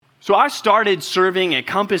So I started serving at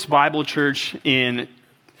Compass Bible Church in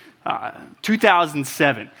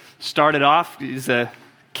 2007. Started off as a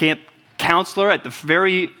camp counselor at the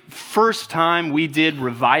very first time we did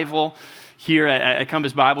revival here at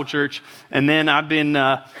Compass Bible Church. And then I've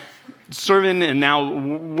been serving and now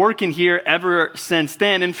working here ever since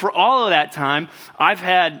then. And for all of that time, I've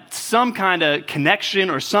had some kind of connection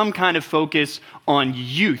or some kind of focus on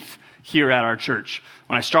youth here at our church.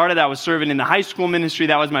 When I started, I was serving in the high school ministry.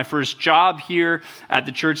 That was my first job here at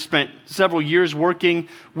the church. Spent several years working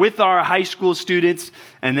with our high school students.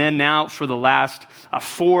 And then now for the last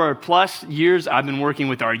 4+ years, I've been working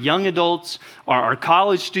with our young adults, our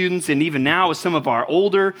college students, and even now with some of our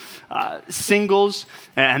older singles.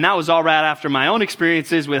 And that was all right after my own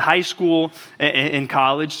experiences with high school and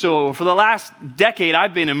college. So for the last decade,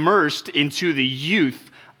 I've been immersed into the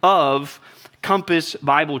youth of Compass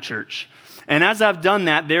Bible Church. And as I've done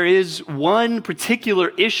that, there is one particular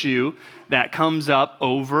issue that comes up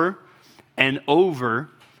over and over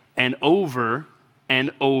and over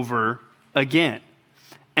and over again.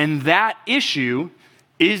 And that issue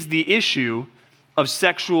is the issue of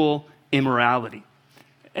sexual immorality.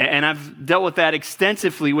 And I've dealt with that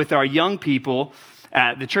extensively with our young people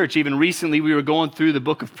at the church. Even recently, we were going through the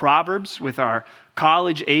book of Proverbs with our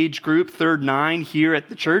college age group, third 9 here at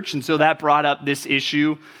the church. And so that brought up this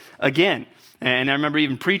issue again. And I remember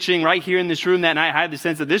even preaching right here in this room that night. I had the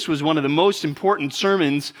sense that this was one of the most important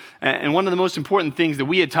sermons and one of the most important things that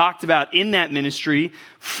we had talked about in that ministry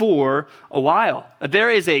for a while.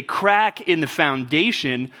 There is a crack in the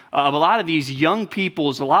foundation of a lot of these young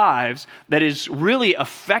people's lives that is really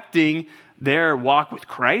affecting their walk with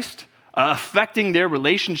Christ, affecting their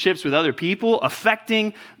relationships with other people,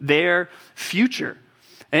 affecting their future.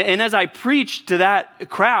 And as I preach to that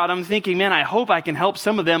crowd, I'm thinking, man, I hope I can help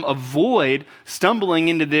some of them avoid stumbling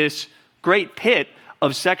into this great pit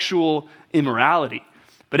of sexual immorality.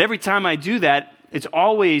 But every time I do that, it's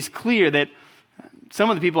always clear that some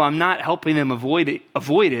of the people, I'm not helping them avoid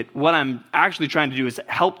it. What I'm actually trying to do is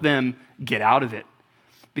help them get out of it,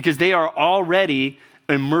 because they are already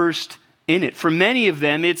immersed in it. For many of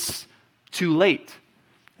them, it's too late.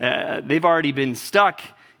 They've already been stuck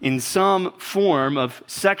in some form of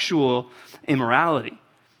sexual immorality.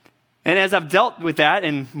 And as I've dealt with that,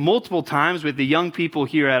 and multiple times with the young people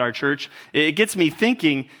here at our church, it gets me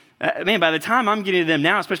thinking, man, by the time I'm getting to them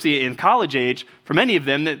now, especially in college age, for many of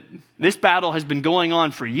them, that this battle has been going on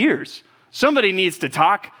for years. Somebody needs to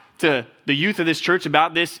talk to the youth of this church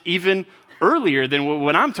about this even earlier than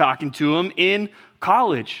when I'm talking to them in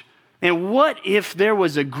college. And what if there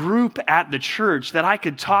was a group at the church that I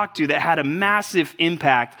could talk to that had a massive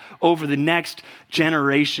impact over the next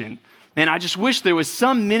generation? And I just wish there was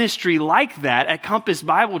some ministry like that at Compass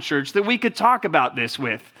Bible Church that we could talk about this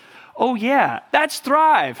with. Oh yeah, that's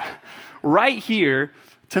Thrive right here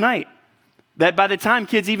tonight. That by the time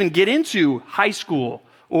kids even get into high school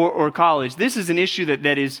or college, this is an issue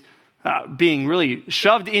that is being really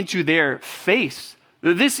shoved into their face.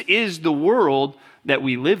 This is the world that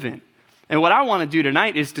we live in. And what I want to do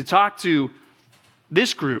tonight is to talk to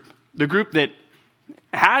this group, the group that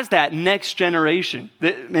has that next generation,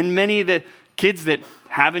 and many of the kids that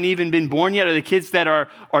haven't even been born yet, or the kids that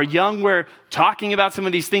are young, where talking about some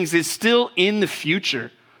of these things is still in the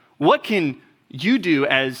future. What can you do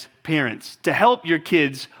as parents to help your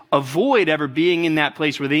kids avoid ever being in that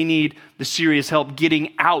place where they need the serious help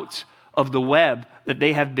getting out of the web that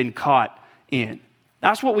they have been caught in?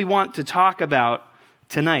 That's what we want to talk about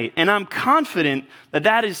tonight. And I'm confident that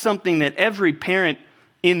that is something that every parent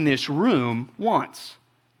in this room wants.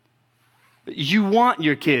 You want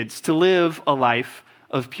your kids to live a life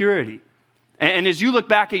of purity. And as you look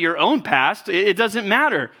back at your own past, it doesn't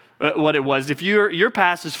matter what it was. If your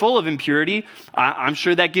past is full of impurity, I'm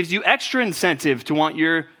sure that gives you extra incentive to want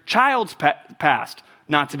your child's past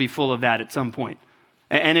not to be full of that at some point.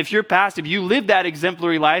 And if your past, if you live that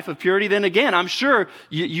exemplary life of purity, then again, I'm sure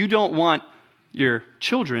you don't want your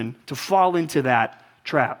children to fall into that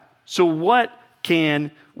trap. So what can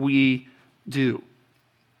we do?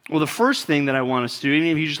 Well, the first thing that I want us to do, even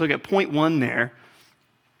if you just look at point 1 there,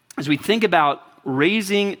 as we think about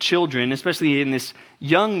raising children, especially in this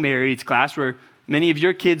young marrieds class where many of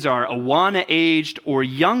your kids are Awana aged or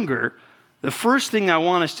younger, the first thing I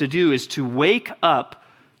want us to do is to wake up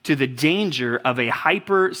to the danger of a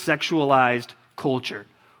hyper-sexualized culture.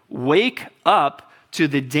 Wake up to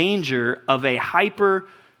the danger of a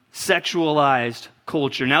hyper-sexualized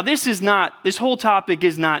culture. Now, this whole topic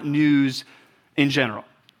is not news in general.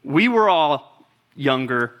 We were all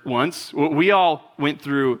younger once. We all went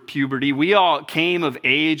through puberty. We all came of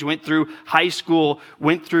age, went through high school,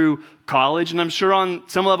 went through college, and I'm sure on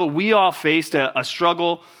some level we all faced a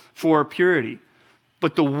struggle for purity.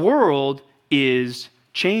 But the world is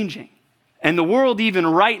changing. And the world, even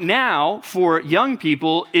right now, for young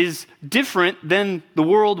people, is different than the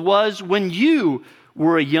world was when you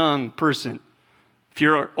were a young person. If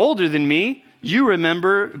you're older than me, you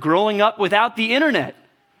remember growing up without the internet.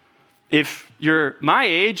 If you're my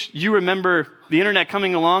age, you remember the internet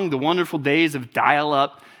coming along, the wonderful days of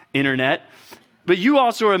dial-up internet. But you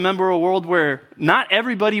also remember a world where not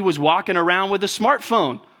everybody was walking around with a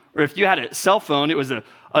smartphone. Or if you had a cell phone, it was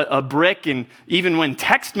a brick, and even when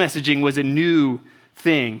text messaging was a new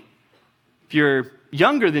thing. If you're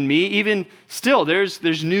younger than me, even still,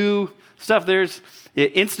 there's new stuff. There's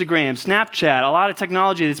Instagram, Snapchat, a lot of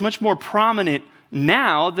technology that's much more prominent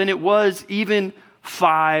now than it was even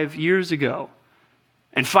 5 years ago.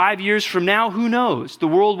 And 5 years from now, who knows? The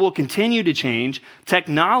world will continue to change.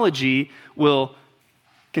 Technology will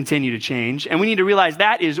continue to change. And we need to realize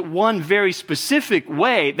that is one very specific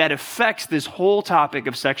way that affects this whole topic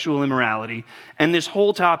of sexual immorality and this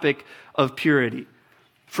whole topic of purity.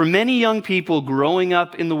 For many young people growing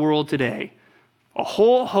up in the world today, a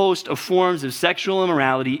whole host of forms of sexual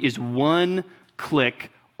immorality is one click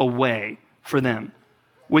away for them.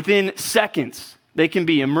 Within seconds, they can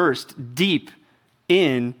be immersed deep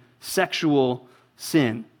in sexual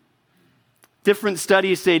sin. Different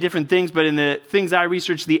studies say different things, but in the things I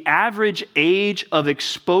researched, the average age of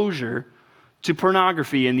exposure to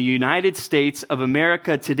pornography in the United States of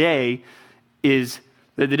America today is,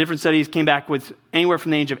 the different studies came back with anywhere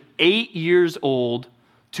from the age of 8 years old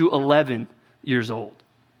to 11 years old.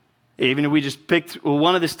 Even if we just picked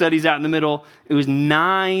one of the studies out in the middle, it was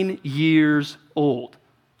 9 years old.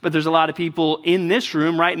 But there's a lot of people in this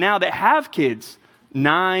room right now that have kids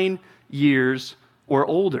 9 years or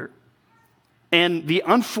older. And the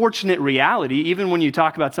unfortunate reality, even when you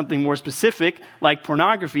talk about something more specific like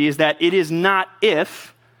pornography, is that it is not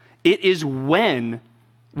if, it is when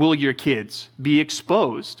will your kids be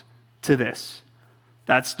exposed to this.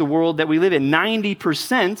 That's the world that we live in.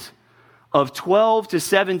 90% of 12 to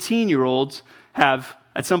 17-year-olds have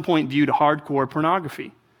at some point viewed hardcore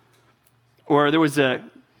pornography. Or there was a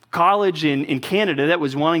college in Canada that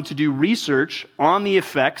was wanting to do research on the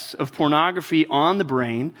effects of pornography on the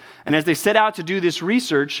brain. And as they set out to do this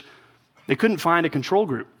research, they couldn't find a control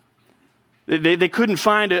group. They couldn't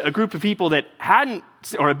find a group of people that hadn't,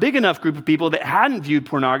 or a big enough group of people that hadn't viewed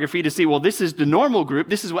pornography to see, well, this is the normal group.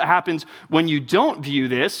 This is what happens when you don't view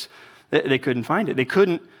this. They couldn't find it. They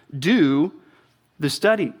couldn't do the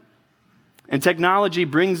study. And technology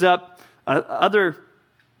brings up other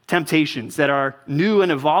temptations that are new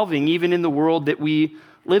and evolving even in the world that we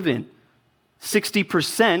live in.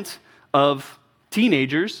 60% of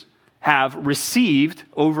teenagers have received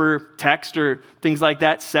over text or things like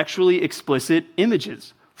that sexually explicit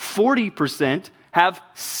images. 40% have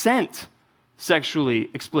sent sexually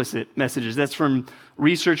explicit messages. That's from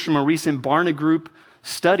research from a recent Barna Group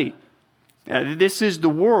study. This is the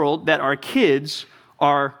world that our kids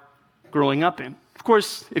are growing up in. Of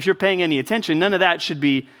course, if you're paying any attention, none of that should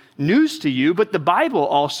be news to you, but the Bible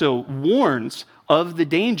also warns of the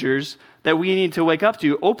dangers that we need to wake up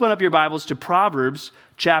to. Open up your Bibles to Proverbs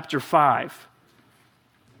chapter 5.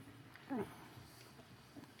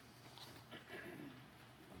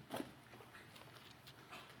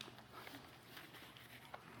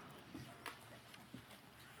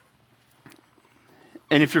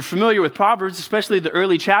 And if you're familiar with Proverbs, especially the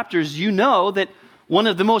early chapters, you know that one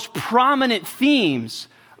of the most prominent themes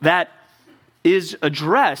that is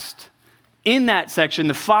addressed in that section,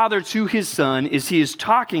 the father to his son, is he is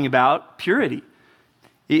talking about purity.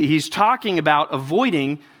 He's talking about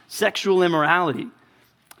avoiding sexual immorality.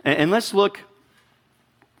 And let's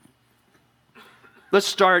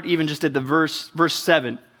start even just at the verse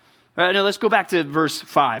 7. No, let's go back to verse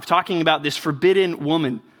 5, talking about this forbidden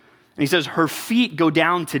woman. And he says, her feet go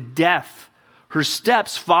down to death. Her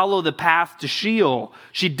steps follow the path to Sheol.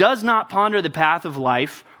 She does not ponder the path of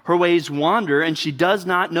life. Her ways wander, and she does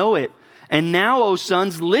not know it. And now, O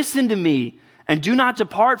sons, listen to me, and do not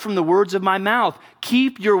depart from the words of my mouth.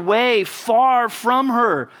 Keep your way far from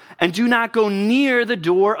her, and do not go near the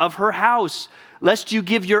door of her house, lest you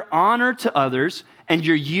give your honor to others and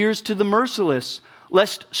your years to the merciless,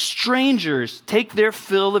 lest strangers take their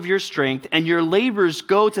fill of your strength and your labors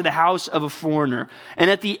go to the house of a foreigner. And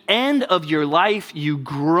at the end of your life, you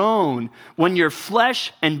groan when your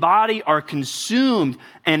flesh and body are consumed.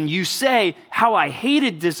 And you say, how I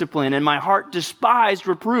hated discipline and my heart despised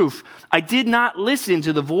reproof. I did not listen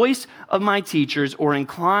to the voice of my teachers or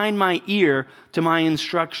incline my ear to my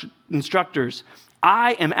instructors.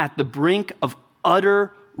 I am at the brink of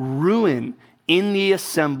utter ruin in the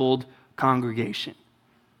assembled congregation.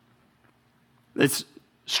 It's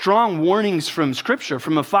strong warnings from Scripture,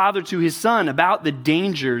 from a father to his son, about the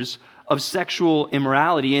dangers of sexual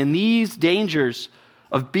immorality. And these dangers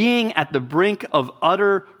of being at the brink of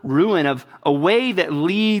utter ruin, of a way that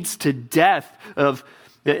leads to death, of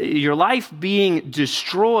your life being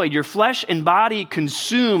destroyed, your flesh and body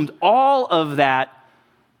consumed, all of that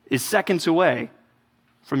is seconds away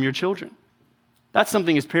from your children. That's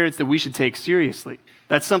something as parents that we should take seriously.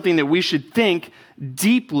 That's something that we should think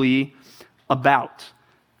deeply about.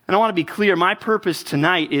 And I want to be clear, my purpose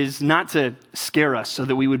tonight is not to scare us so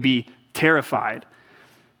that we would be terrified.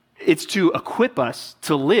 It's to equip us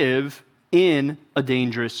to live in a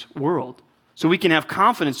dangerous world, so we can have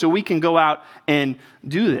confidence, so we can go out and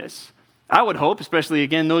do this. I would hope, especially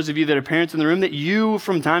again, those of you that are parents in the room, that you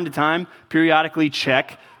from time to time periodically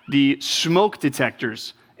check the smoke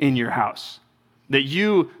detectors in your house. That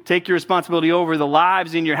you take your responsibility over the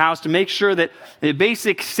lives in your house to make sure that the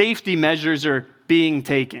basic safety measures are being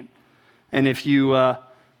taken. And if you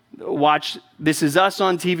watch This Is Us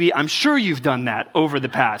on TV, I'm sure you've done that over the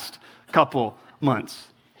past couple months.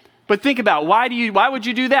 But think about, why would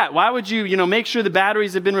you do that? Why would you make sure the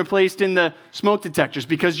batteries have been replaced in the smoke detectors?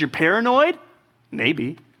 Because you're paranoid?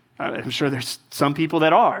 Maybe. I'm sure there's some people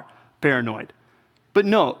that are paranoid. But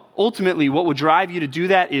no, ultimately what will drive you to do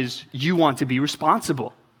that is you want to be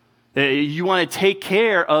responsible. You want to take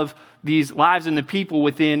care of these lives and the people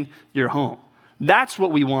within your home. That's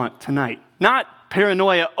what we want tonight. Not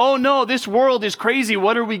paranoia, oh no, this world is crazy,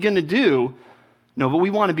 what are we going to do? No, but we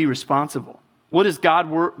want to be responsible. What does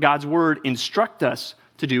God's word instruct us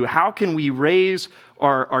to do? How can we raise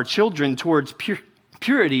our children towards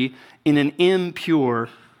purity in an impure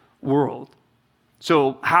world?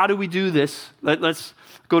 So how do we do this? Let's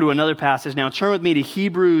go to another passage now. Turn with me to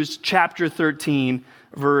Hebrews chapter 13,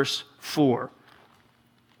 verse 4.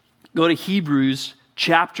 Go to Hebrews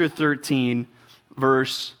chapter 13,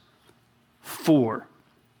 verse 4.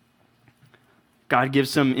 God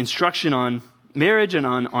gives some instruction on marriage and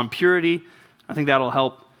on purity. I think that'll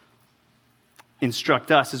help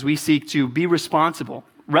instruct us as we seek to be responsible,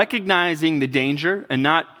 recognizing the danger and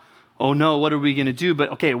not, oh no, what are we going to do?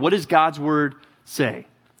 But okay, what does God's word say?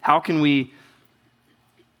 How can we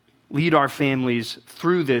lead our families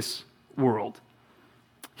through this world?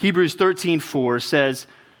 Hebrews 13:4 says,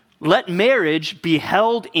 "Let marriage be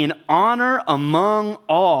held in honor among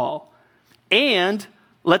all, and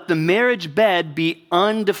let the marriage bed be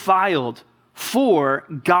undefiled, for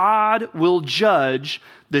God will judge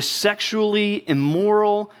the sexually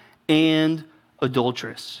immoral and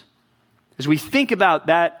adulterous." As we think about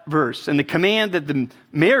that verse and the command that the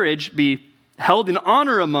marriage be held in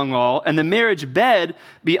honor among all and the marriage bed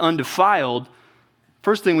be undefiled,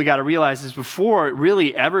 first thing we got to realize is before it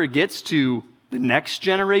really ever gets to the next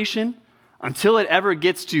generation, until it ever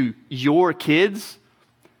gets to your kids,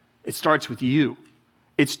 it starts with you.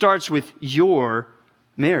 It starts with your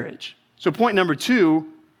marriage. So point number 2,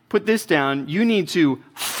 put this down. You need to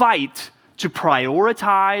fight to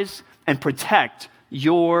prioritize and protect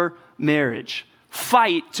your marriage.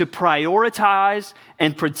 Fight to prioritize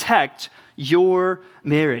and protect your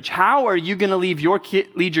marriage. How are you going to lead your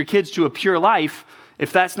kids to a pure life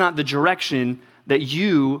if that's not the direction that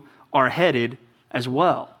you are headed as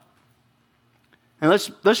well? And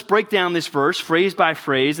let's break down this verse phrase by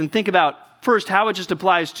phrase and think about first how it just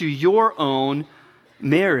applies to your own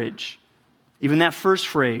marriage. Even that first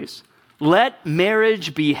phrase, let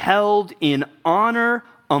marriage be held in honor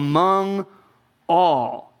among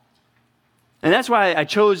all. And that's why I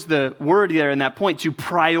chose the word there in that point, to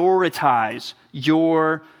prioritize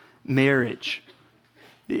your marriage.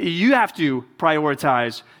 You have to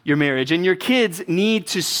prioritize your marriage, and your kids need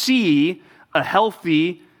to see a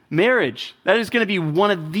healthy marriage. That is going to be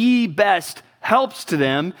one of the best helps to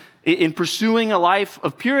them in pursuing a life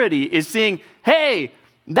of purity, is seeing, hey,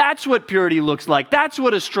 that's what purity looks like. That's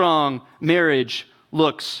what a strong marriage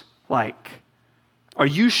looks like. Are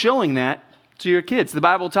you showing that to your kids? The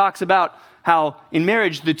Bible talks about how in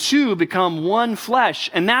marriage the two become one flesh,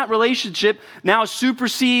 and that relationship now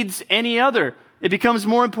supersedes any other. It becomes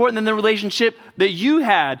more important than the relationship that you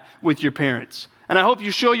had with your parents. And I hope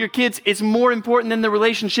you show your kids it's more important than the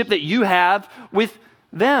relationship that you have with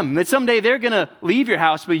them. That someday they're going to leave your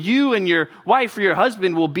house, but you and your wife or your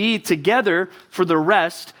husband will be together for the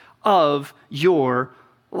rest of your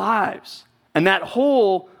lives. And that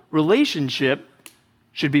whole relationship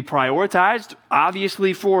should be prioritized,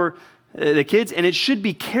 obviously, for the kids, and it should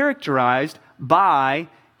be characterized by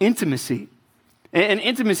intimacy. And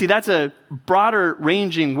intimacy, that's a broader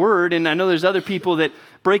ranging word, and I know there's other people that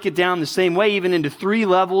break it down the same way, even into 3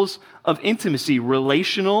 levels of intimacy: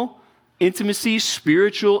 relational intimacy,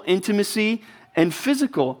 spiritual intimacy, and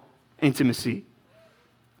physical intimacy.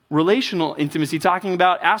 Relational intimacy, talking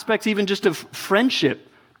about aspects even just of friendship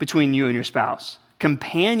between you and your spouse,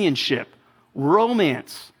 companionship,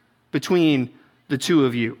 romance between the two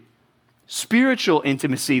of you. Spiritual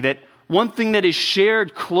intimacy, that one thing that is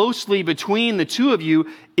shared closely between the two of you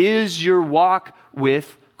is your walk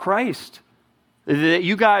with Christ. That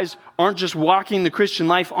you guys aren't just walking the Christian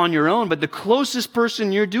life on your own, but the closest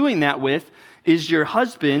person you're doing that with is your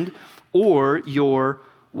husband or your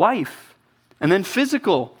wife. And then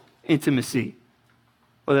physical intimacy,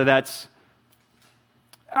 whether that's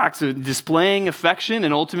acts of displaying affection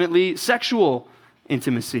and ultimately sexual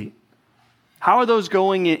intimacy. How are those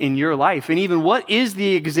going in your life? And even what is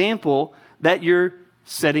the example that you're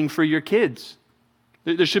setting for your kids?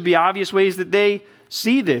 There should be obvious ways that they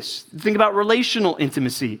see this. Think about relational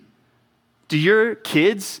intimacy. Do your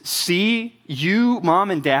kids see you,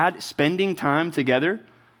 mom and dad, spending time together?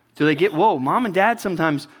 Do they get, whoa, mom and dad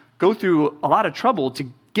sometimes go through a lot of trouble to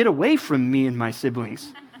get away from me and my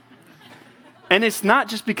siblings? And it's not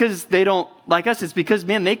just because they don't like us, it's because,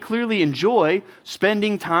 man, they clearly enjoy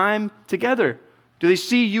spending time together. Do they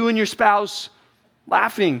see you and your spouse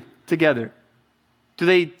laughing together? Do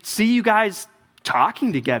they see you guys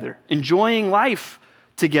talking together, enjoying life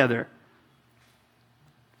together?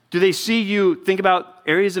 Do they see you, think about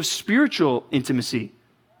areas of spiritual intimacy?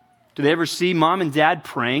 Do they ever see mom and dad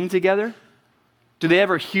praying together? Do they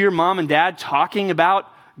ever hear mom and dad talking about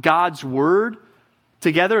God's word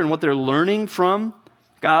together and what they're learning from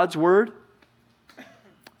God's word?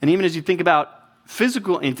 And even as you think about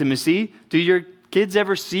physical intimacy, do your kids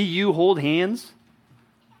ever see you hold hands?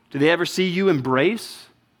 Do they ever see you embrace?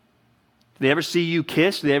 Do they ever see you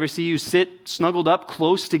kiss? Do they ever see you sit snuggled up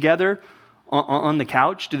close together on the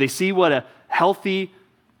couch? Do they see what a healthy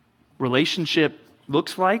relationship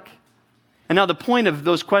looks like? And now the point of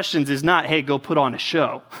those questions is not, hey, go put on a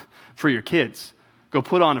show for your kids. Go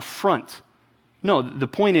put on a front. No, the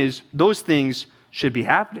point is those things should be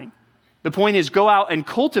happening. The point is go out and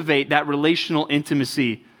cultivate that relational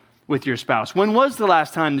intimacy with your spouse. When was the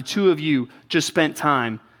last time the two of you just spent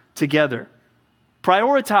time together?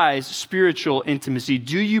 Prioritize spiritual intimacy.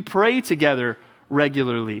 Do you pray together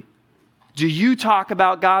regularly? Do you talk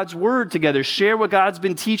about God's word together? Share what God's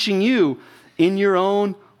been teaching you in your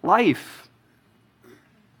own life.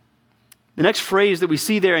 The next phrase that we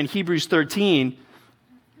see there in Hebrews 13,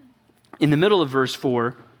 in the middle of verse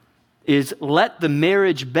 4, is let the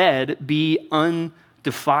marriage bed be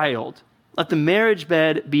undefiled. Let the marriage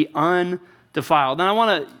bed be undefiled. Now I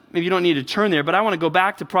want to, maybe you don't need to turn there, but I want to go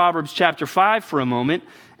back to Proverbs chapter 5 for a moment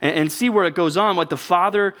and see where it goes on, what the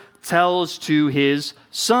father tells to his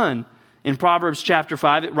son. In Proverbs chapter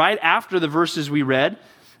 5, right after the verses we read,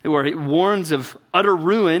 where it warns of utter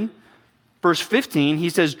ruin, verse 15, he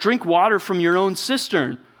says, drink water from your own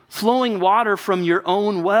cistern, flowing water from your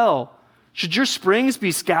own well. Should your springs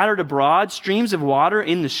be scattered abroad, streams of water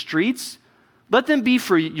in the streets? Let them be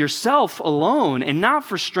for yourself alone and not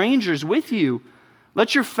for strangers with you.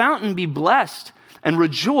 Let your fountain be blessed and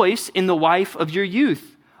rejoice in the wife of your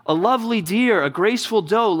youth. A lovely deer, a graceful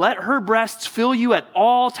doe, let her breasts fill you at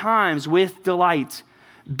all times with delight.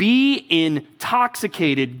 Be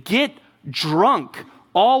intoxicated, get drunk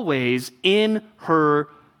always in her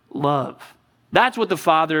love. That's what the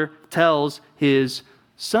father tells his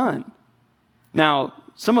son. Now,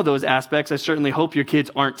 some of those aspects I certainly hope your kids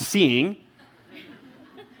aren't seeing.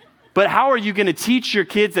 But how are you going to teach your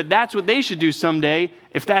kids that that's what they should do someday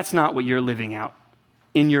if that's not what you're living out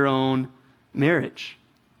in your own marriage?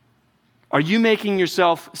 Are you making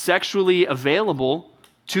yourself sexually available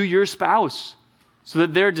to your spouse so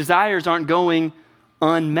that their desires aren't going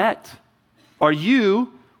unmet? Are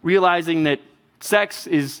you realizing that sex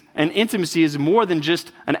is and intimacy is more than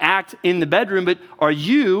just an act in the bedroom, but are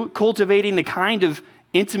you cultivating the kind of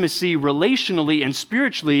intimacy relationally and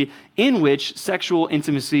spiritually in which sexual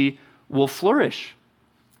intimacy will flourish?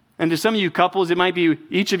 And to some of you couples, it might be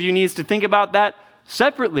each of you needs to think about that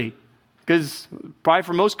separately, because probably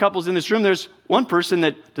for most couples in this room, there's one person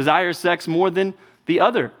that desires sex more than the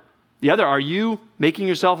other. The other, are you making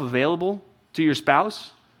yourself available to your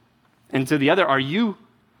spouse? And to the other, are you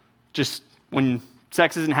just, when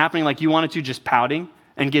sex isn't happening like you wanted to, just pouting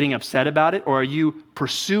and getting upset about it? Or are you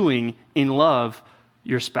pursuing in love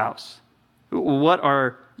your spouse? What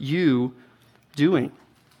are you doing?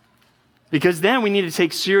 Because then we need to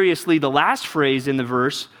take seriously the last phrase in the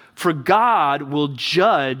verse, for God will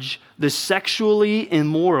judge the sexually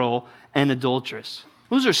immoral and adulteress.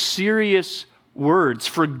 Those are serious words,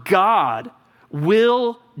 for God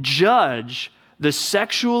will judge the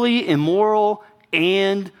sexually immoral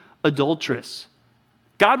and adulteress.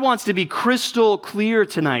 God wants to be crystal clear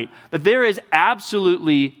tonight that there is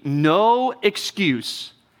absolutely no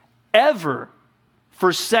excuse ever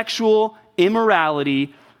for sexual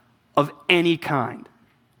immorality of any kind.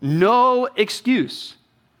 No excuse.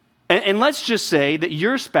 And let's just say that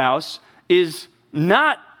your spouse is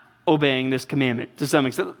not obeying this commandment to some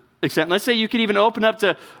extent. Let's say you could even open up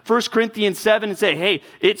to 1 Corinthians 7 and say, hey,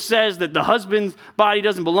 it says that the husband's body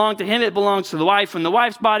doesn't belong to him, it belongs to the wife, and the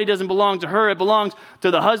wife's body doesn't belong to her, it belongs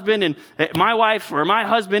to the husband, and my wife or my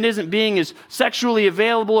husband isn't being as sexually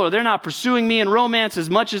available, or they're not pursuing me in romance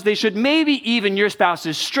as much as they should. Maybe even your spouse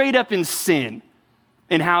is straight up in sin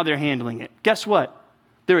in how they're handling it. Guess what?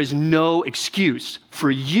 There is no excuse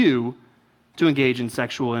for you to engage in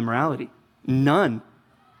sexual immorality. None.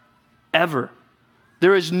 Ever.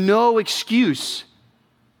 There is no excuse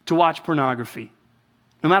to watch pornography,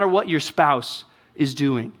 no matter what your spouse is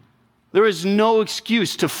doing. There is no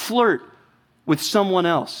excuse to flirt with someone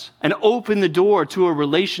else and open the door to a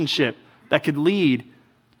relationship that could lead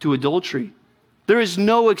to adultery. There is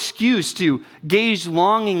no excuse to gaze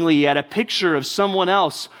longingly at a picture of someone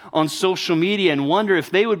else on social media and wonder if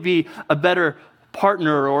they would be a better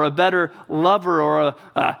partner or a better lover or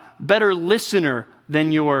a better listener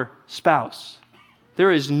than your spouse.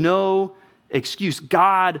 There is no excuse.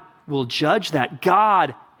 God will judge that.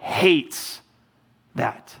 God hates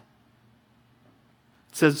that.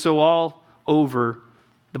 It says so all over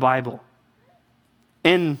the Bible.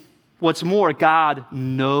 And what's more, God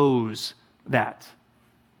knows that.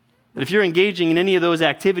 That if you're engaging in any of those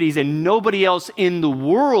activities and nobody else in the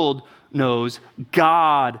world knows,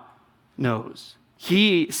 God knows.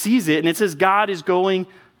 He sees it, and it says God is going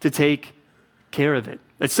to take care of it.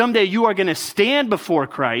 That someday you are going to stand before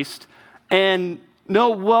Christ and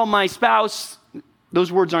know, well, my spouse,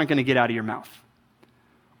 those words aren't going to get out of your mouth.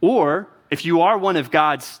 Or if you are one of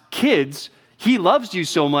God's kids, he loves you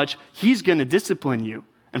so much, he's going to discipline you.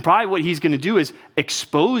 And probably what he's going to do is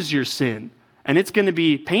expose your sin. And it's going to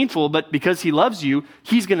be painful, but because he loves you,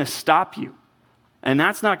 he's going to stop you. And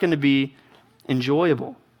that's not going to be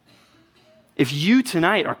enjoyable. If you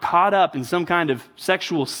tonight are caught up in some kind of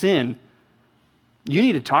sexual sin, you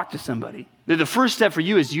need to talk to somebody. The first step for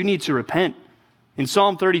you is you need to repent. In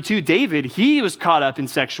Psalm 32, David, he was caught up in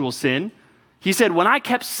sexual sin. He said, when I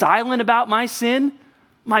kept silent about my sin,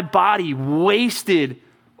 my body wasted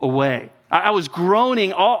away. I was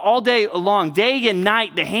groaning all day long. Day and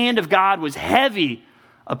night, the hand of God was heavy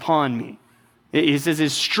upon me. He says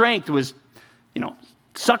his strength was,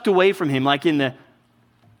 sucked away from him like in the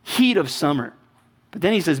heat of summer. But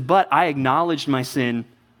then he says, but I acknowledged my sin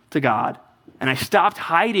to God, and I stopped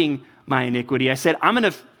hiding my iniquity. I said, I'm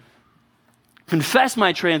going to confess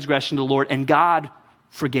my transgression to the Lord, and God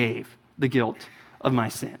forgave the guilt of my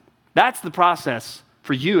sin. That's the process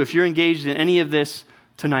for you if you're engaged in any of this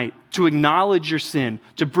tonight, to acknowledge your sin,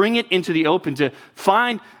 to bring it into the open, to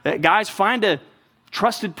find a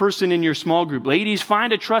trusted person in your small group. Ladies,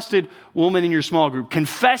 find a trusted woman in your small group.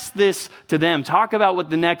 Confess this to them. Talk about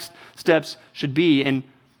what the next steps should be, and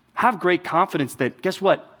have great confidence that, guess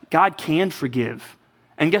what? God can forgive.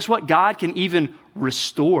 And guess what? God can even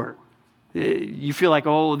restore. You feel like,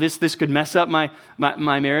 oh, this could mess up my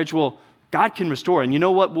marriage. Well, God can restore. And you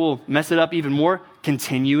know what will mess it up even more?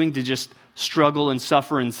 Continuing to just struggle and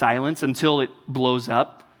suffer in silence until it blows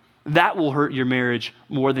up. That will hurt your marriage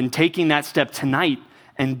more than taking that step tonight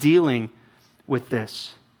and dealing with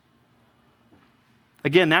this.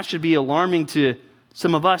 Again, that should be alarming to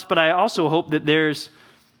some of us, but I also hope that there's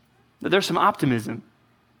some optimism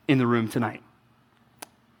in the room tonight.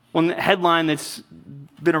 One headline that's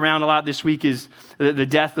been around a lot this week is the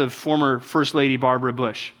death of former First Lady Barbara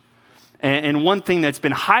Bush. And one thing that's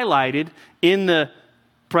been highlighted in the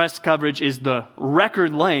press coverage is the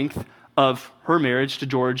record length of her marriage to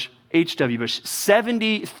George H.W. Bush.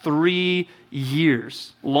 73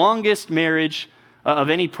 years. Longest marriage of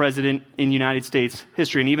any president in United States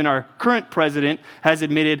history. And even our current president has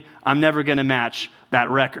admitted, I'm never going to match that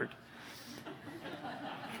record.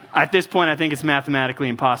 At this point, I think it's mathematically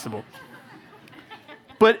impossible.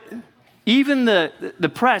 But even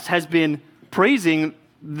the press has been praising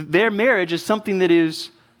their marriage as something that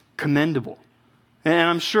is commendable. And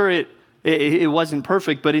I'm sure it wasn't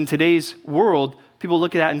perfect, but in today's world, people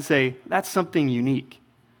look at that and say, that's something unique.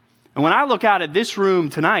 And when I look out at this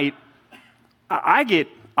room tonight, I get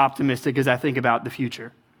optimistic as I think about the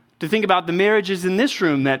future. To think about the marriages in this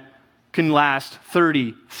room that can last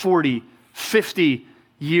 30, 40, 50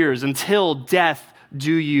 years until death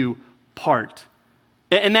do you apart.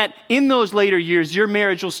 And that in those later years, your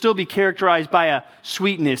marriage will still be characterized by a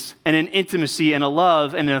sweetness and an intimacy and a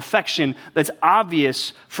love and an affection that's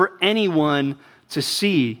obvious for anyone to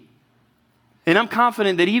see. And I'm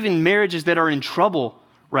confident that even marriages that are in trouble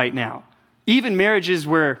right now, even marriages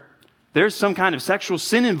where there's some kind of sexual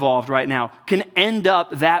sin involved right now, can end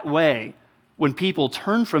up that way when people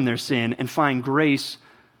turn from their sin and find grace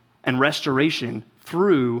and restoration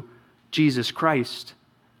through Jesus Christ.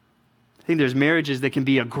 I think there's marriages that can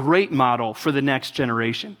be a great model for the next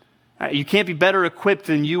generation. You can't be better equipped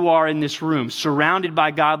than you are in this room, surrounded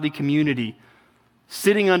by godly community,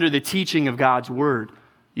 sitting under the teaching of God's word.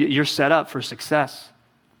 You're set up for success.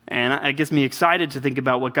 And it gets me excited to think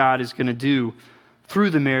about what God is going to do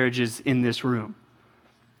through the marriages in this room.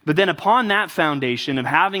 But then upon that foundation of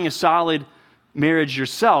having a solid marriage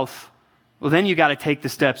yourself, well, then you got to take the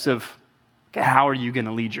steps of, okay, how are you going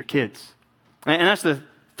to lead your kids? And that's the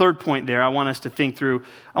third point there I want us to think through.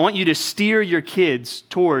 I want you to steer your kids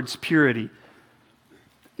towards purity.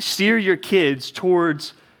 Steer your kids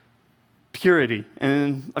towards purity.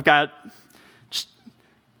 And I've got, just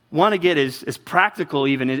want to get as practical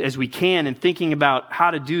even as we can in thinking about how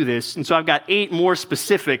to do this. And so I've got 8 more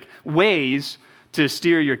specific ways to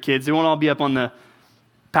steer your kids. They won't all be up on the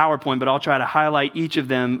PowerPoint, but I'll try to highlight each of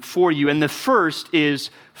them for you. And the first is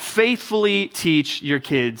faithfully teach your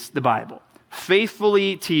kids the Bible.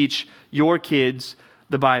 Faithfully teach your kids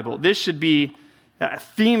the Bible. This should be a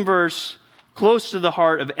theme verse close to the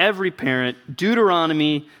heart of every parent,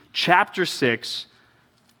 Deuteronomy chapter 6,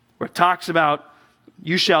 where it talks about,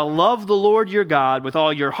 you shall love the Lord your God with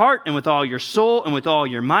all your heart and with all your soul and with all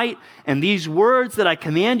your might. And these words that I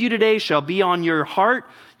command you today shall be on your heart.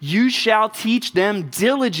 You shall teach them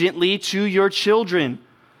diligently to your children,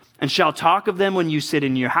 and shall talk of them when you sit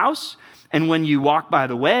in your house, and when you walk by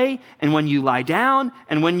the way, and when you lie down,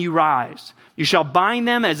 and when you rise. You shall bind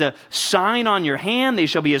them as a sign on your hand. They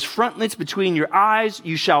shall be as frontlets between your eyes.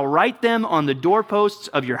 You shall write them on the doorposts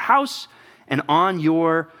of your house and on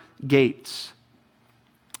your gates.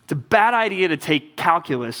 It's a bad idea to take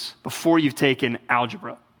calculus before you've taken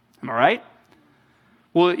algebra. Am I right?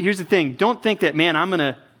 Well, here's the thing. Don't think that, man, I'm going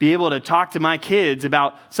to be able to talk to my kids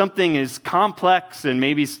about something as complex and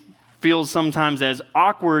maybe feels sometimes as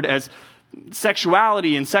awkward as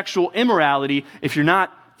sexuality and sexual immorality if you're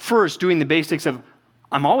not first doing the basics of,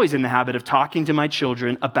 I'm always in the habit of talking to my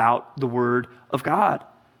children about the Word of God.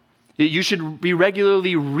 You should be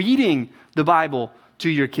regularly reading the Bible to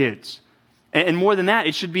your kids. And more than that,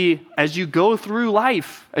 it should be as you go through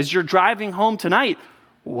life, as you're driving home tonight,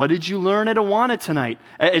 what did you learn at Awana tonight?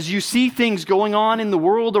 As you see things going on in the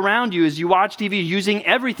world around you, as you watch TV, using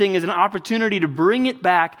everything as an opportunity to bring it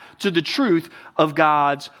back to the truth of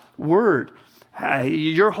God's Word.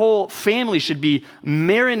 Your whole family should be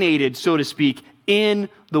marinated, so to speak, in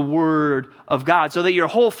the Word of God, so that your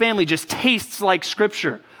whole family just tastes like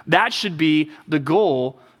Scripture. That should be the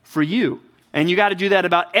goal for you. And you got to do that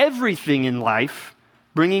about everything in life,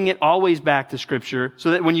 bringing it always back to Scripture,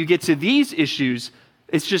 so that when you get to these issues,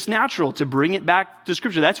 it's just natural to bring it back to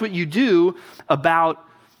Scripture. That's what you do about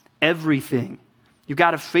everything. You've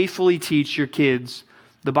got to faithfully teach your kids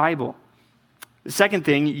the Bible. The second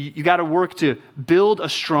thing, you got to work to build a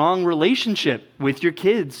strong relationship with your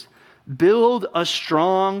kids. Build a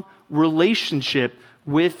strong relationship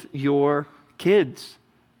with your kids.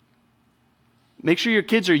 Make sure your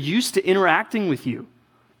kids are used to interacting with you.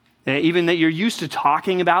 Even that you're used to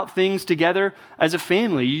talking about things together as a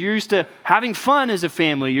family. You're used to having fun as a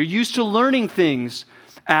family. You're used to learning things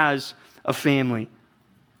as a family.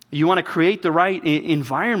 You want to create the right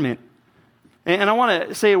environment. And I want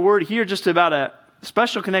to say a word here just about a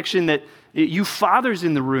special connection that you fathers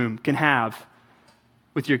in the room can have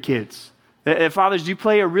with your kids. Fathers, you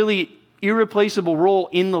play a really irreplaceable role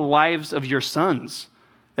in the lives of your sons.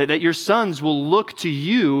 That your sons will look to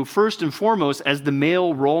you first and foremost as the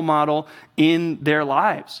male role model in their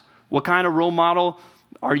lives. What kind of role model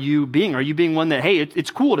are you being? Are you being one that, hey,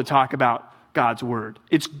 it's cool to talk about God's Word.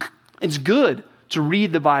 It's good to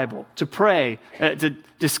read the Bible, to pray, to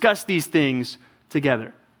discuss these things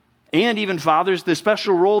together. And even fathers, the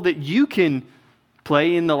special role that you can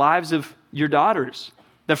play in the lives of your daughters.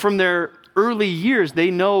 That from their early years, they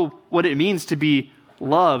know what it means to be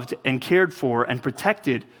loved and cared for and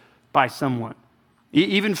protected by someone.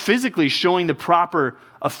 Even physically showing the proper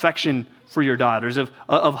affection for your daughters, of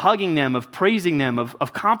hugging them, of praising them,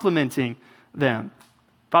 of complimenting them.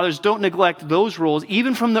 Fathers, don't neglect those roles,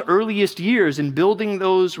 even from the earliest years, in building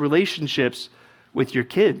those relationships with your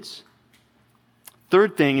kids.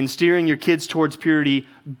 Third thing, in steering your kids towards purity,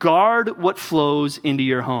 guard what flows into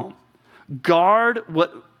your home. Guard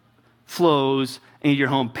what flows into your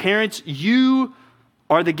home. Parents, you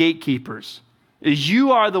are the gatekeepers.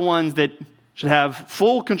 You are the ones that should have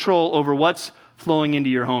full control over what's flowing into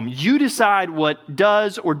your home. You decide what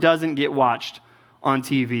does or doesn't get watched on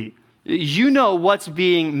TV. You know what's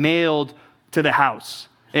being mailed to the house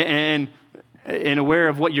and aware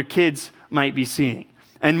of what your kids might be seeing.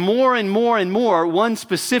 And more, one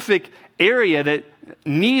specific area that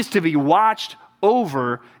needs to be watched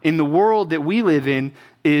over in the world that we live in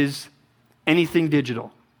is anything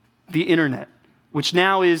digital, the internet, which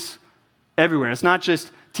now is everywhere. It's not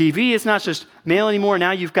just TV, it's not just mail anymore.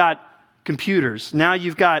 Now you've got computers, now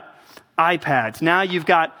you've got iPads, now you've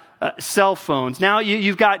got cell phones, now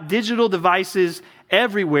you've got digital devices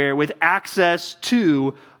everywhere with access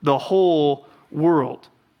to the whole world.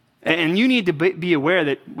 And you need to be aware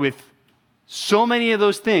that with so many of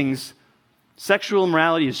those things, sexual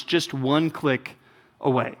immorality is just one click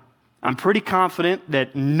away. I'm pretty confident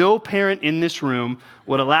that no parent in this room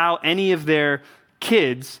would allow any of their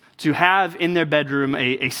kids to have in their bedroom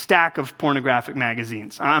a stack of pornographic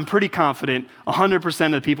magazines. I'm pretty confident 100%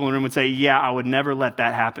 of the people in the room would say, yeah, I would never let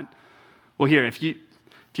that happen. Well, here, if you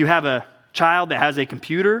have a child that has a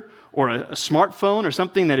computer or a smartphone or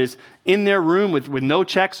something that is in their room with no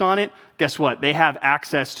checks on it, guess what? They have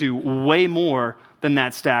access to way more than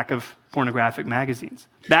that stack of pornographic magazines.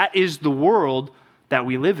 That is the world that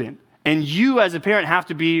we live in. And you as a parent have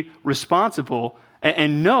to be responsible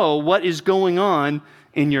and know what is going on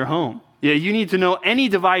in your home. Yeah, you need to know any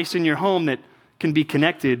device in your home that can be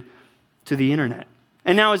connected to the internet.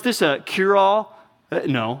 And now, is this a cure-all?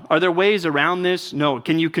 No. Are there ways around this? No.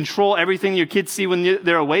 Can you control everything your kids see when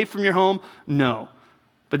they're away from your home? No.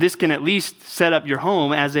 But this can at least set up your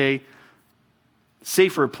home as a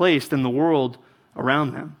safer place than the world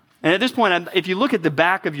around them. And at this point, if you look at the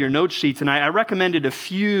back of your note sheet tonight, I recommended a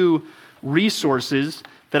few resources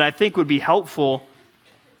that I think would be helpful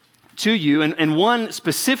to you. And one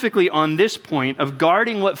specifically on this point of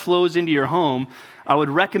guarding what flows into your home, I would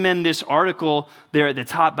recommend this article there at the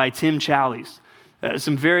top by Tim Challies.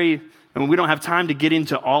 We don't have time to get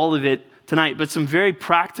into all of it tonight, but some very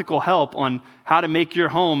practical help on how to make your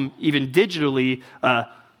home, even digitally,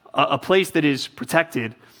 a place that is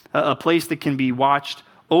protected, a place that can be watched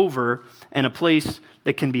over, and a place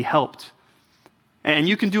that can be helped. And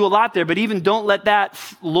you can do a lot there, but even don't let that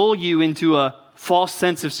lull you into a false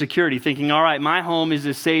sense of security, thinking, all right, my home is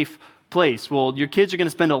a safe place. Well, your kids are going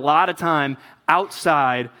to spend a lot of time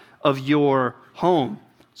outside of your home.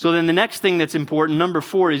 So then the next thing that's important, number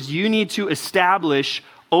 4, is you need to establish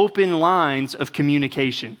open lines of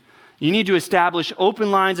communication. You need to establish open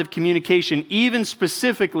lines of communication, even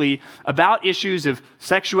specifically about issues of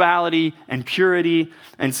sexuality and purity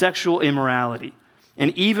and sexual immorality,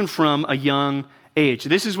 and even from a young age.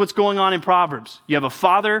 This is what's going on in Proverbs. You have a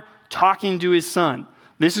father talking to his son.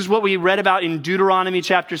 This is what we read about in Deuteronomy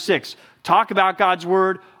chapter 6. Talk about God's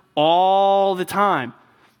word all the time.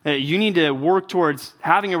 You need to work towards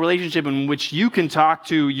having a relationship in which you can talk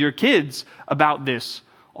to your kids about this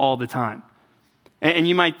all the time. And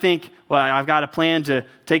you might think, well, I've got a plan to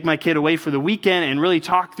take my kid away for the weekend and really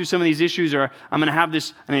talk through some of these issues, or I'm going to have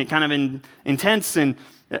this kind of an intense and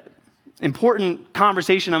important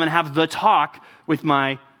conversation. I'm going to have the talk with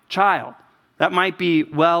my child. That might be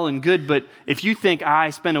well and good, but if you think,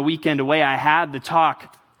 I spent a weekend away, I had the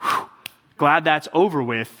talk, glad that's over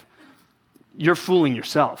with, you're fooling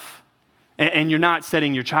yourself. And you're not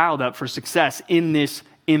setting your child up for success in this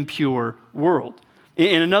impure world.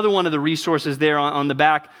 In another one of the resources there on the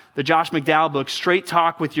back, the Josh McDowell book, Straight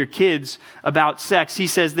Talk with Your Kids About Sex, he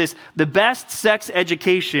says this: the best sex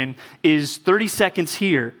education is 30 seconds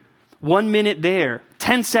here, 1 minute there,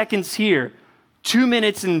 10 seconds here, 2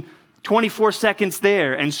 minutes and 24 seconds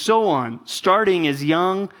there, and so on, starting as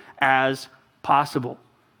young as possible.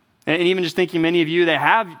 And even just thinking, many of you that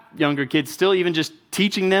have younger kids, still even just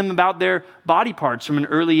teaching them about their body parts from an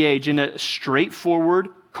early age in a straightforward,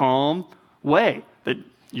 calm way, that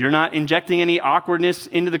you're not injecting any awkwardness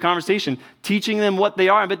into the conversation, teaching them what they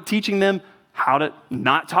are, but teaching them how to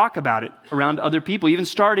not talk about it around other people, even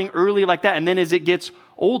starting early like that. And then as it gets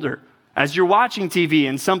older, as you're watching TV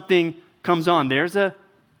and something comes on, there's a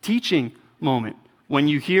teaching moment. When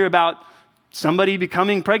you hear about somebody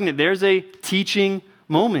becoming pregnant, there's a teaching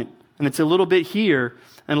moment. And it's a little bit here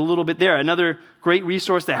and a little bit there. Another great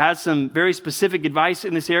resource that has some very specific advice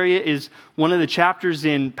in this area is one of the chapters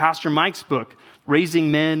in Pastor Mike's book,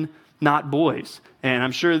 Raising Men, Not Boys. And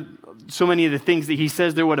I'm sure so many of the things that he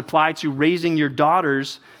says there would apply to raising your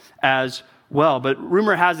daughters as well. But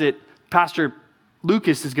rumor has it, Pastor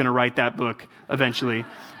Lucas is going to write that book eventually.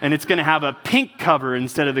 And it's going to have a pink cover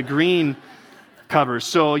instead of the green covers.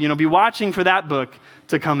 So, be watching for that book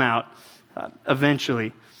to come out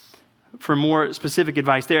eventually for more specific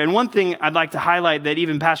advice there. And one thing I'd like to highlight that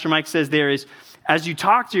even Pastor Mike says there is, as you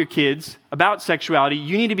talk to your kids about sexuality,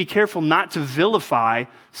 you need to be careful not to vilify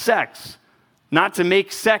sex, not to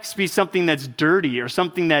make sex be something that's dirty or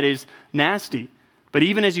something that is nasty. But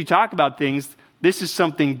even as you talk about things, this is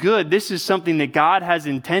something good. This is something that God has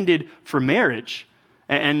intended for marriage.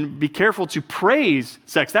 And be careful to praise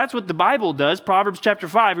sex. That's what the Bible does. Proverbs chapter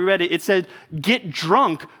 5, we read it. It said, get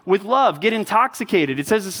drunk with love, get intoxicated. It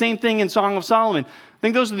says the same thing in Song of Solomon. I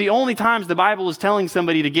think those are the only times the Bible is telling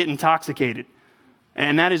somebody to get intoxicated.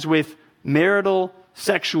 And that is with marital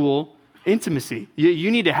sexual intimacy.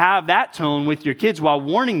 You need to have that tone with your kids while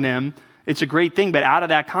warning them. It's a great thing, but out of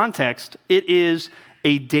that context, it is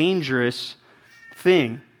a dangerous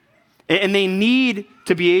thing. And they need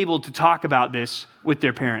to be able to talk about this with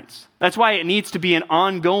their parents. That's why it needs to be an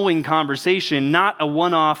ongoing conversation, not a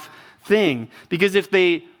one-off thing. Because if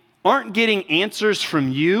they aren't getting answers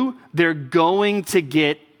from you, they're going to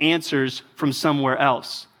get answers from somewhere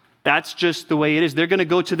else. That's just the way it is. They're going to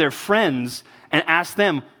go to their friends and ask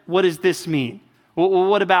them, what does this mean? Well,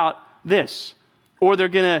 what about this? Or they're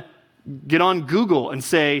going to get on Google and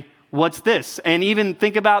say, what's this? And even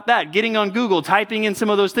think about that, getting on Google, typing in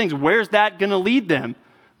some of those things. Where's that going to lead them?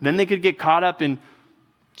 Then they could get caught up in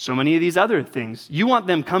so many of these other things. You want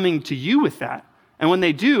them coming to you with that. And when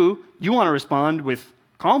they do, you want to respond with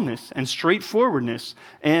calmness and straightforwardness.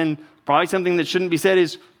 And probably something that shouldn't be said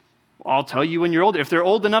is, I'll tell you when you're older. If they're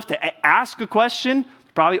old enough to ask a question,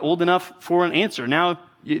 probably old enough for an answer. Now,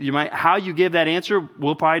 how you give that answer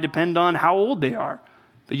will probably depend on how old they are.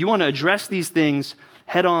 But you want to address these things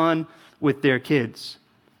head on with their kids.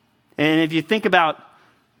 And if you think about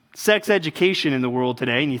sex education in the world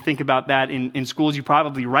today, and you think about that in schools, you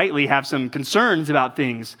probably rightly have some concerns about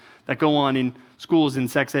things that go on in schools in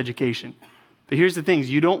sex education. But here's the things.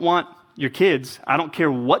 You don't want your kids, I don't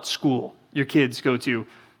care what school your kids go to,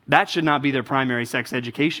 that should not be their primary sex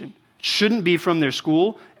education. It shouldn't be from their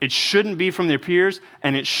school. It shouldn't be from their peers.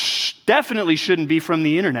 And it definitely shouldn't be from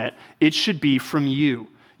the internet. It should be from you.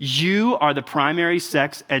 You are the primary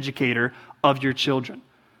sex educator of your children.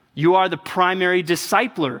 You are the primary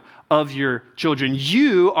discipler of your children.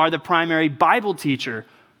 You are the primary Bible teacher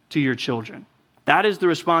to your children. That is the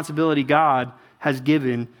responsibility God has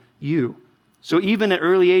given you. So even at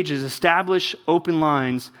early ages, establish open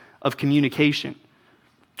lines of communication.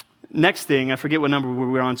 Next thing, I forget what number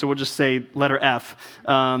we're on, so we'll just say letter F.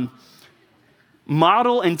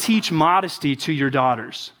 Model and teach modesty to your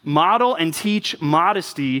daughters. Model and teach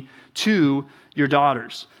modesty to your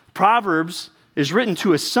daughters. Proverbs is written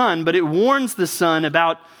to a son, but it warns the son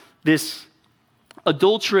about this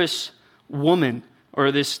adulterous woman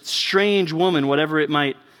or this strange woman, whatever it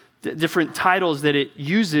might, different titles that it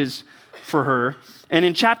uses for her. And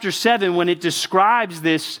in chapter 7, when it describes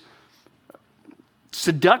this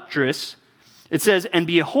seductress, it says, and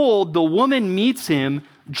behold, the woman meets him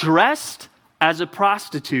dressed as a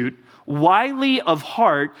prostitute, wily of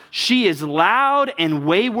heart. She is loud and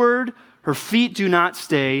wayward. Her feet do not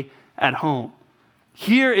stay at home.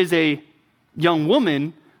 Here is a young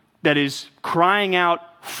woman that is crying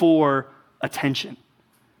out for attention.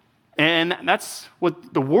 And that's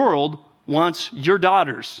what the world wants your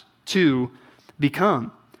daughters to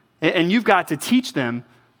become. And you've got to teach them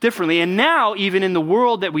differently. And now, even in the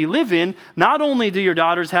world that we live in, not only do your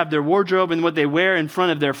daughters have their wardrobe and what they wear in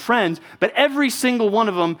front of their friends, but every single one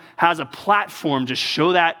of them has a platform to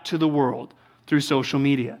show that to the world through social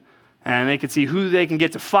media. And they can see who they can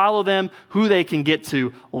get to follow them, who they can get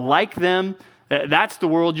to like them. That's the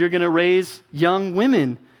world you're going to raise young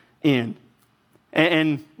women in.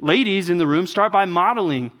 And ladies in the room, start by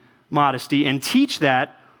modeling modesty and teach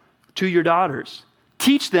that to your daughters.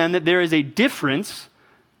 Teach them that there is a difference.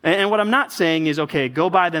 And what I'm not saying is, okay, go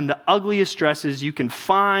buy them the ugliest dresses you can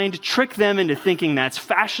find, trick them into thinking that's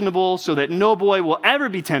fashionable so that no boy will ever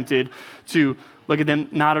be tempted to look at them.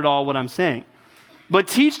 Not at all what I'm saying. But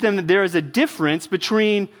teach them that there is a difference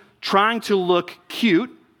between trying to look cute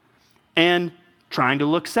and trying to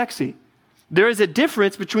look sexy. There is a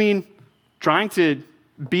difference between trying to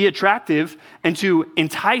be attractive and to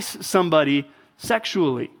entice somebody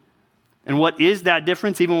sexually. And what is that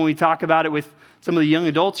difference? Even when we talk about it with some of the young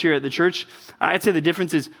adults here at the church, I'd say the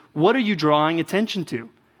difference is, what are you drawing attention to?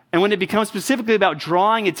 And when it becomes specifically about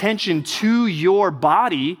drawing attention to your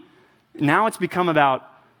body, now it's become about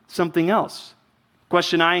something else.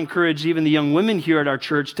 Question I encourage even the young women here at our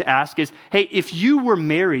church to ask is, hey, if you were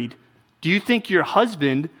married, do you think your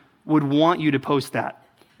husband would want you to post that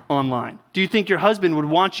online? Do you think your husband would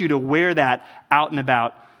want you to wear that out and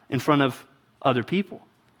about in front of other people.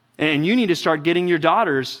 And you need to start getting your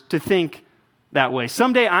daughters to think that way.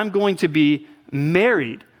 Someday I'm going to be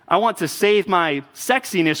married. I want to save my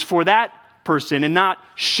sexiness for that person and not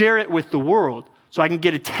share it with the world so I can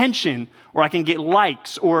get attention or I can get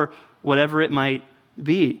likes or whatever it might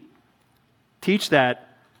be. Teach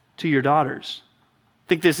that to your daughters. I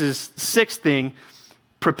think this is the sixth thing.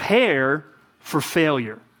 Prepare for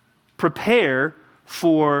failure. Prepare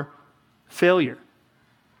for failure.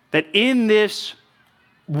 That in this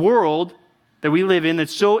world that we live in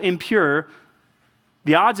that's so impure,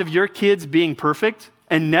 the odds of your kids being perfect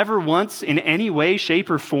and never once in any way, shape,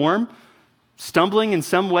 or form stumbling in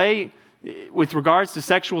some way with regards to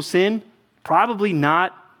sexual sin, probably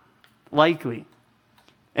not likely.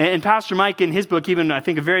 And Pastor Mike, in his book, even I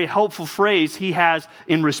think a very helpful phrase he has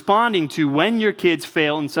in responding to when your kids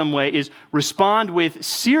fail in some way is respond with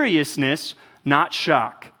seriousness, not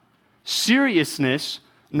shock. Seriousness,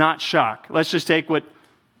 not shock. Let's just take what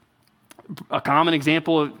a common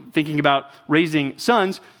example of thinking about raising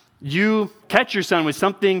sons. You catch your son with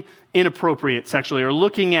something inappropriate sexually or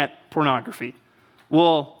looking at pornography.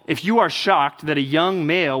 Well, if you are shocked that a young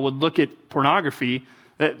male would look at pornography,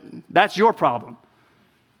 that's your problem.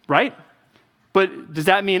 Right? But does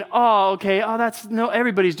that mean,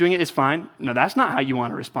 everybody's doing it, it's fine? No, that's not how you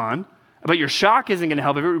want to respond. But your shock isn't going to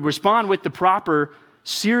help. Respond with the proper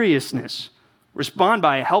seriousness. Respond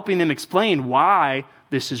by helping them explain why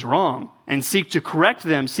this is wrong and seek to correct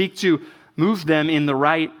them, seek to move them in the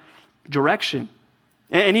right direction.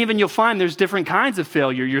 And even you'll find there's different kinds of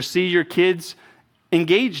failure. You'll see your kids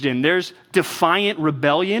engaged in. There's defiant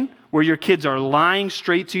rebellion, where your kids are lying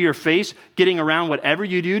straight to your face, getting around whatever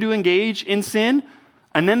you do to engage in sin.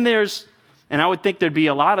 And then and I would think there'd be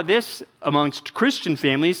a lot of this amongst Christian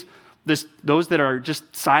families, those that are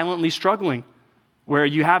just silently struggling, where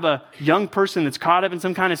you have a young person that's caught up in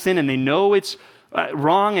some kind of sin and they know it's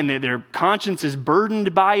wrong and their conscience is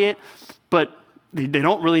burdened by it, but they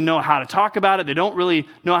don't really know how to talk about it. They don't really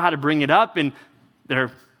know how to bring it up, and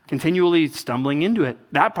they're continually stumbling into it.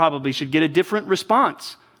 That probably should get a different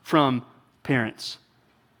response from parents.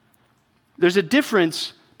 There's a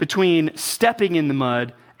difference between stepping in the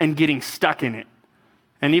mud and getting stuck in it.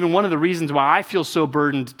 And even one of the reasons why I feel so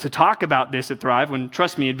burdened to talk about this at Thrive, when,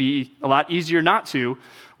 trust me, it'd be a lot easier not to,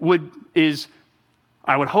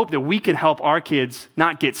 I would hope that we can help our kids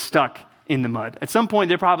not get stuck in the mud. At some point,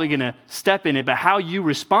 they're probably going to step in it, but how you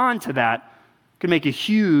respond to that can make a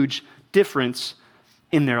huge difference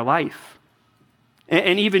in their life.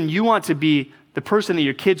 And even you want to be the person that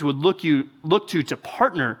your kids would look to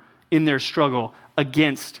partner in their struggle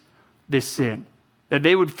against this sin. That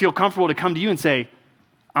they would feel comfortable to come to you and say,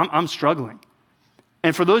 I'm struggling.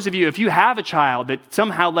 And for those of you, if you have a child that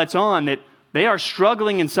somehow lets on that they are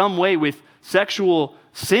struggling in some way with sexual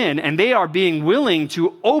sin and they are being willing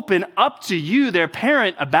to open up to you, their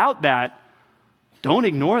parent, about that, don't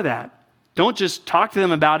ignore that. Don't just talk to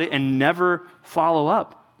them about it and never follow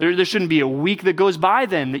up. There shouldn't be a week that goes by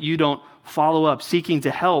then that you don't follow up, seeking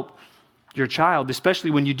to help your child,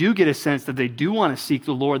 especially when you do get a sense that they do want to seek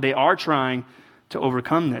the Lord. They are trying to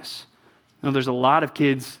overcome this. There's a lot of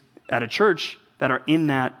kids at a church that are in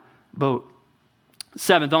that boat.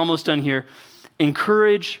 Seventh, almost done here.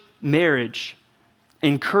 Encourage marriage.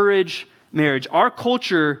 Encourage marriage. Our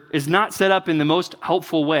culture is not set up in the most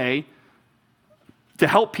helpful way to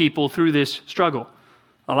help people through this struggle.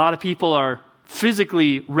 A lot of people are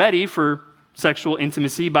physically ready for sexual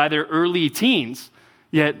intimacy by their early teens,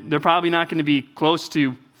 yet they're probably not going to be close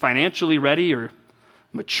to financially ready or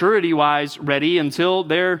maturity-wise ready until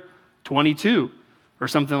they're 22 or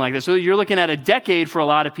something like that. So you're looking at a decade for a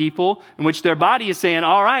lot of people in which their body is saying,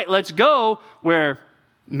 all right, let's go, where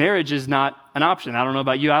marriage is not an option. I don't know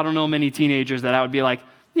about you. I don't know many teenagers that I would be like,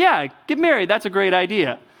 yeah, get married. That's a great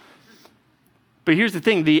idea. But here's the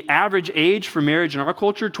thing. The average age for marriage in our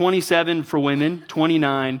culture, 27 for women,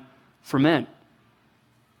 29 for men.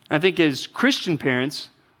 I think as Christian parents,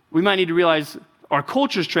 we might need to realize our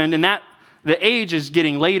culture's trend and that the age is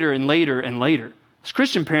getting later and later and later. As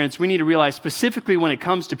Christian parents, we need to realize specifically when it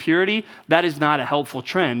comes to purity, that is not a helpful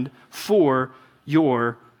trend for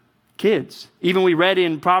your kids. Even we read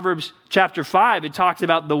in Proverbs chapter 5, it talks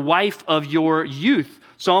about the wife of your youth.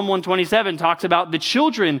 Psalm 127 talks about the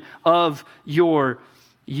children of your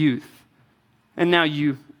youth. And now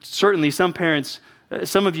certainly some parents,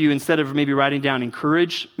 some of you, instead of maybe writing down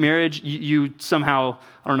encourage marriage, you somehow,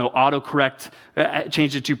 autocorrect,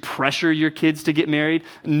 change it to pressure your kids to get married.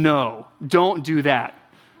 No, don't do that.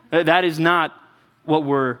 That is not what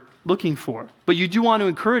we're looking for. But you do want to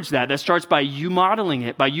encourage that. That starts by you modeling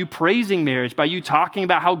it, by you praising marriage, by you talking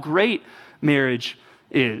about how great marriage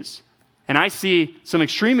is. And I see some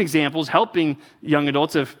extreme examples helping young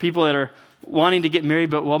adults of people that are wanting to get married,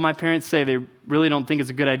 but my parents say they really don't think it's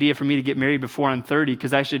a good idea for me to get married before I'm 30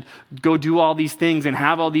 because I should go do all these things and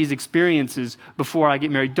have all these experiences before I get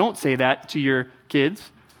married. Don't say that to your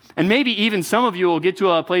kids. And maybe even some of you will get to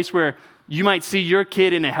a place where you might see your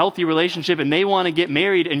kid in a healthy relationship and they want to get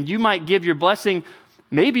married, and you might give your blessing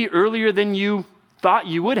maybe earlier than you thought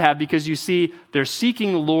you would have because you see they're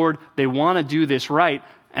seeking the Lord, they want to do this right,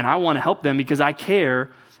 and I want to help them because I care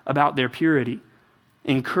about their purity.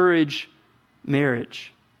 Encourage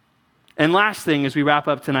marriage. And last thing as we wrap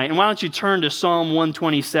up tonight, and why don't you turn to Psalm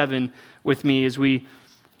 127 with me as we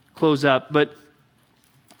close up, but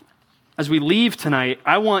as we leave tonight,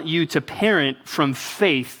 I want you to parent from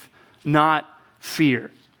faith, not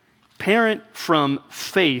fear. Parent from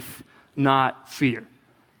faith, not fear.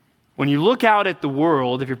 When you look out at the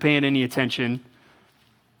world, if you're paying any attention,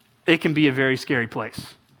 it can be a very scary place.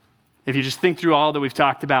 If you just think through all that we've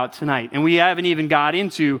talked about tonight. And we haven't even got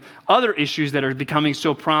into other issues that are becoming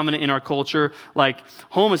so prominent in our culture, like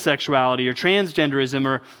homosexuality or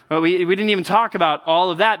transgenderism, or we didn't even talk about all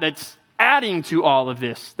of that that's adding to all of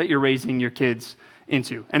this that you're raising your kids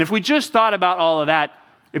into. And if we just thought about all of that,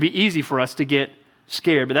 it'd be easy for us to get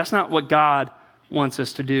scared. But that's not what God wants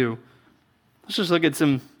us to do. Let's just look at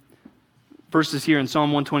some verses here in Psalm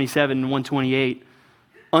 127 and 128.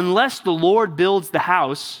 Unless the Lord builds the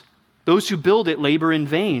house, those who build it labor in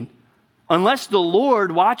vain. Unless the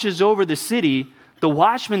Lord watches over the city, the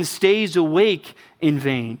watchman stays awake in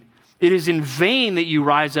vain. It is in vain that you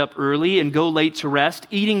rise up early and go late to rest,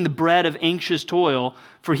 eating the bread of anxious toil,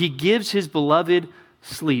 for he gives his beloved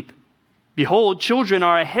sleep. Behold, children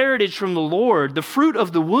are a heritage from the Lord, the fruit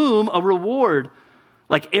of the womb a reward.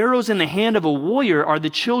 Like arrows in the hand of a warrior are the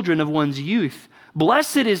children of one's youth.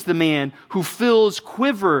 Blessed is the man who fills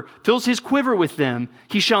his quiver with them.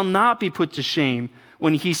 He shall not be put to shame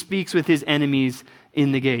when he speaks with his enemies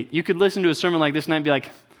in the gate. You could listen to a sermon like this and I'd be like,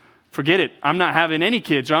 forget it. I'm not having any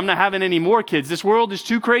kids, or I'm not having any more kids. This world is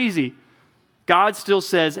too crazy. God still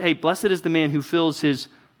says, hey, blessed is the man who fills his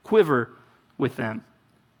quiver with them.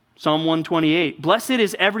 Psalm 128, blessed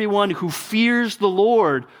is everyone who fears the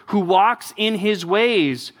Lord, who walks in his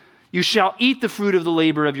ways. You shall eat the fruit of the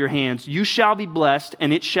labor of your hands. You shall be blessed,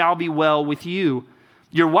 and it shall be well with you.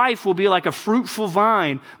 Your wife will be like a fruitful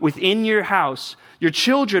vine within your house. Your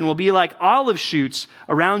children will be like olive shoots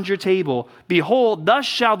around your table. Behold, thus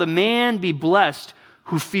shall the man be blessed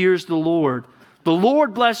who fears the Lord. The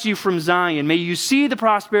Lord bless you from Zion. May you see the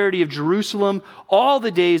prosperity of Jerusalem all the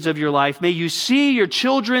days of your life. May you see your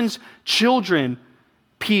children's children.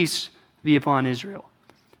 Peace be upon Israel.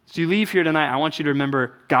 So you leave here tonight, I want you to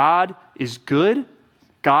remember God is good,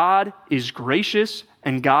 God is gracious,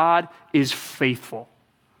 and God is faithful.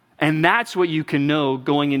 And that's what you can know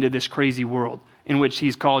going into this crazy world in which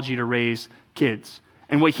he's called you to raise kids.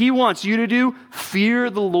 And what he wants you to do, fear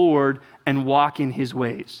the Lord and walk in his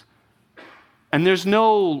ways. And there's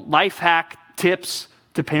no life hack tips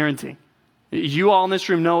to parenting. You all in this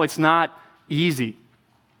room know it's not easy.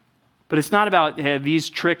 But it's not about these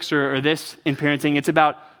tricks or this in parenting. It's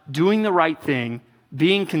about doing the right thing,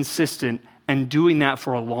 being consistent, and doing that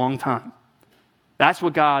for a long time. That's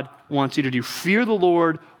what God wants you to do. Fear the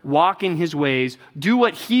Lord, walk in his ways, do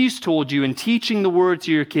what he's told you in teaching the word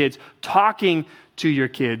to your kids, talking to your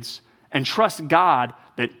kids, and trust God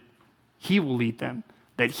that he will lead them,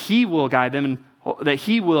 that he will guide them, and that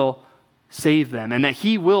he will save them, and that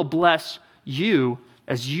he will bless you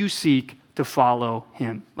as you seek to follow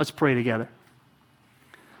him. Let's pray together.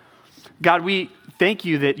 God, we thank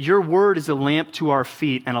you that your word is a lamp to our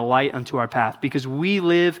feet and a light unto our path, because we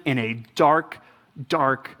live in a dark,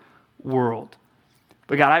 dark world.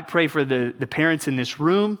 But God, I pray for the parents in this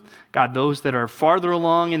room, God, those that are farther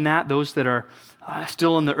along in that, those that are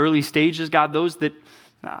still in the early stages, God, those that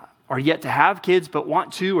are yet to have kids but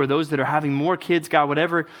want to, or those that are having more kids, God,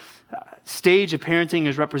 whatever stage of parenting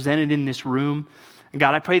is represented in this room. And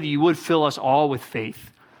God, I pray that you would fill us all with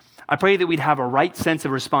faith. I pray that we'd have a right sense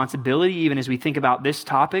of responsibility even as we think about this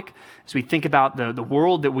topic, as we think about the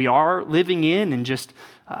world that we are living in and just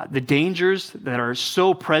the dangers that are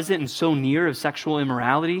so present and so near of sexual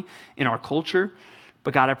immorality in our culture.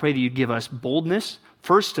 But God, I pray that you'd give us boldness,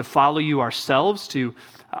 first to follow you ourselves, to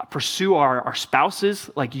pursue our spouses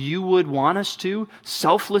like you would want us to,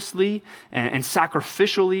 selflessly and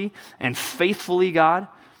sacrificially and faithfully, God,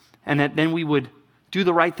 and that then we would do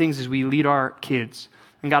the right things as we lead our kids.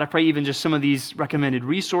 And God, I pray even just some of these recommended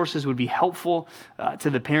resources would be helpful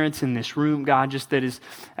to the parents in this room, God, just that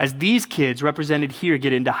as these kids represented here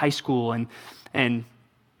get into high school and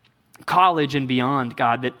college and beyond,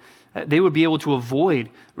 God, that they would be able to avoid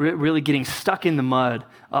really getting stuck in the mud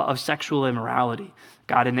of sexual immorality,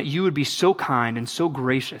 God, and that you would be so kind and so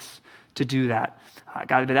gracious to do that.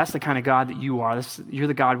 God, that's the kind of God that you are. You're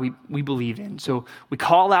the God we believe in. So we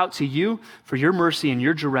call out to you for your mercy and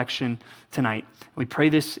your direction tonight. We pray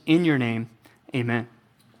this in your name. Amen.